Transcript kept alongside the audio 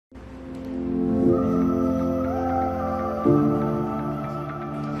It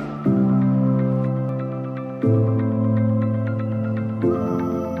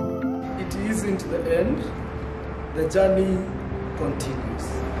isn't the end, the journey continues.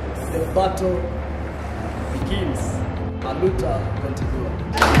 The battle begins. Aluta Continua.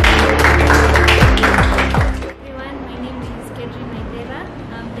 Everyone, my name is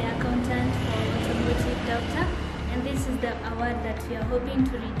I'm the accountant for Automotive Doctor, and this is the award that we are hoping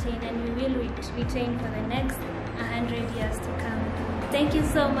to retain, and we will retain for the next 100 years to come. Thank you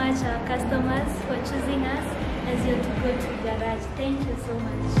so much, our customers, for choosing us as your to-go-to garage. Thank you so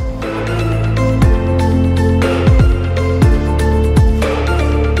much.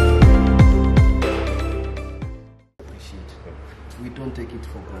 We don't take it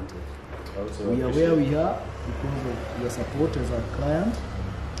for granted. We are where we are because of your support as our client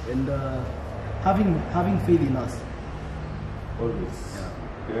and having faith in us. Always.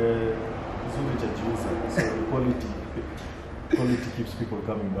 So the quality keeps people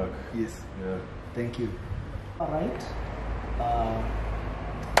coming back. Yes. Yeah. Thank you. All right.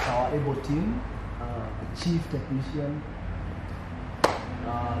 Our able team, the chief technician,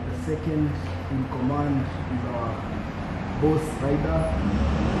 the second in command is our boss rider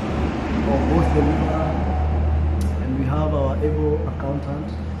or boss deliverer, and we have our able accountant,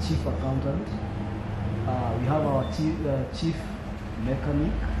 chief accountant. We have our chief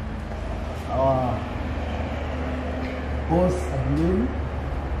mechanic, our boss admin.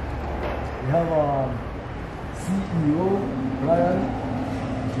 We have our CEO Brian.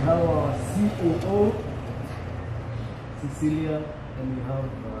 We have our COO Cecilia, and we have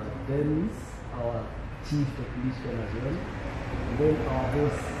Dennis, our chief technician as well. And then our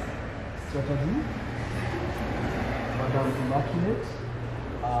boss strategy, Madam Immaculate.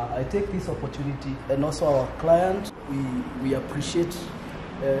 I take this opportunity, and also our client. We appreciate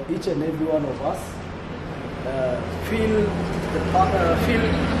each and every one of us. Feel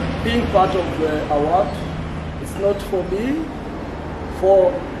being part of the award. It's not for me.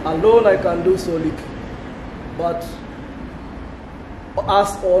 For alone I can do so little, but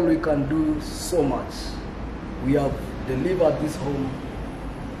us all we can do so much. We have delivered this home.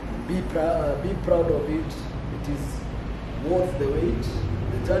 Be proud of it. It is worth the wait.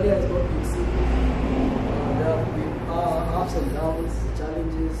 The journey has not been simple. There have been ups and downs,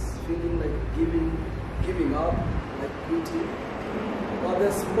 challenges, feeling like giving up, like quitting. But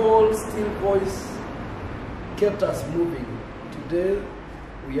the small, still voice kept us moving. Today,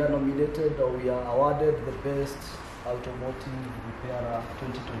 we are nominated, or we are awarded the best automotive repairer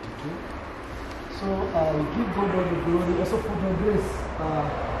 2022. So we give God all the glory, also for the grace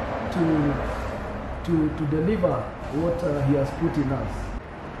to deliver what He has put in us.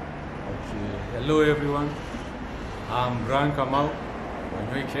 Okay. Hello everyone, I'm Brian Kamau.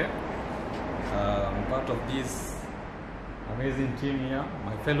 I'm part of this amazing team here,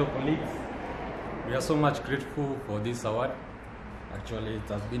 my fellow colleagues. We are so much grateful for this award. Actually, it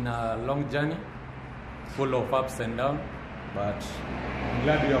has been a long journey, full of ups and downs, but I'm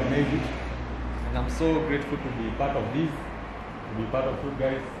glad we have made it. And I'm so grateful to be part of this, to be part of you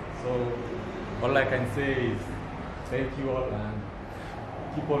guys. So all I can say is thank you all and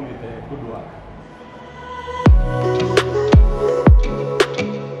keep on with the good work.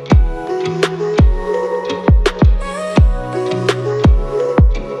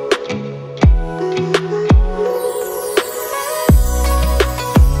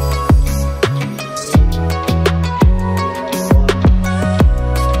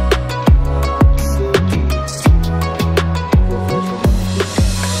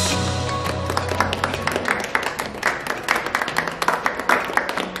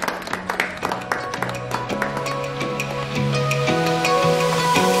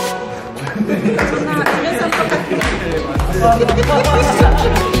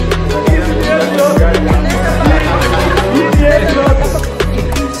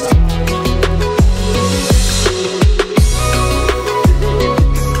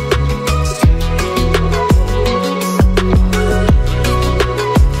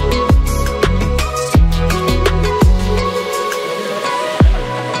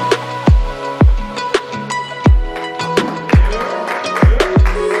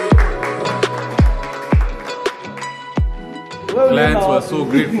 Clients were so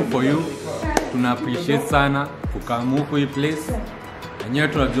grateful for you. Tuna appreciate sana kukamu huku hii place. Enyewe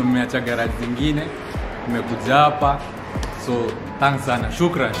tunajua mmeacha garage zingine, tumekuja hapa. So thanks sana.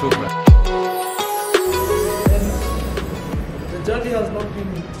 Shukran. The journey has not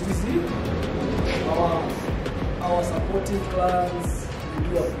been easy. Our supportive clients, we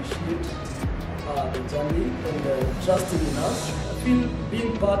do appreciate the journey and trusting in us. I feel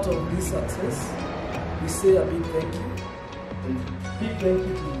being part of this success, we say a big thank you. And big thank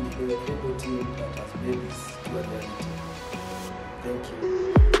you to the Able team that has made this to a reality. Thank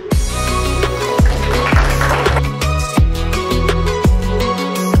you.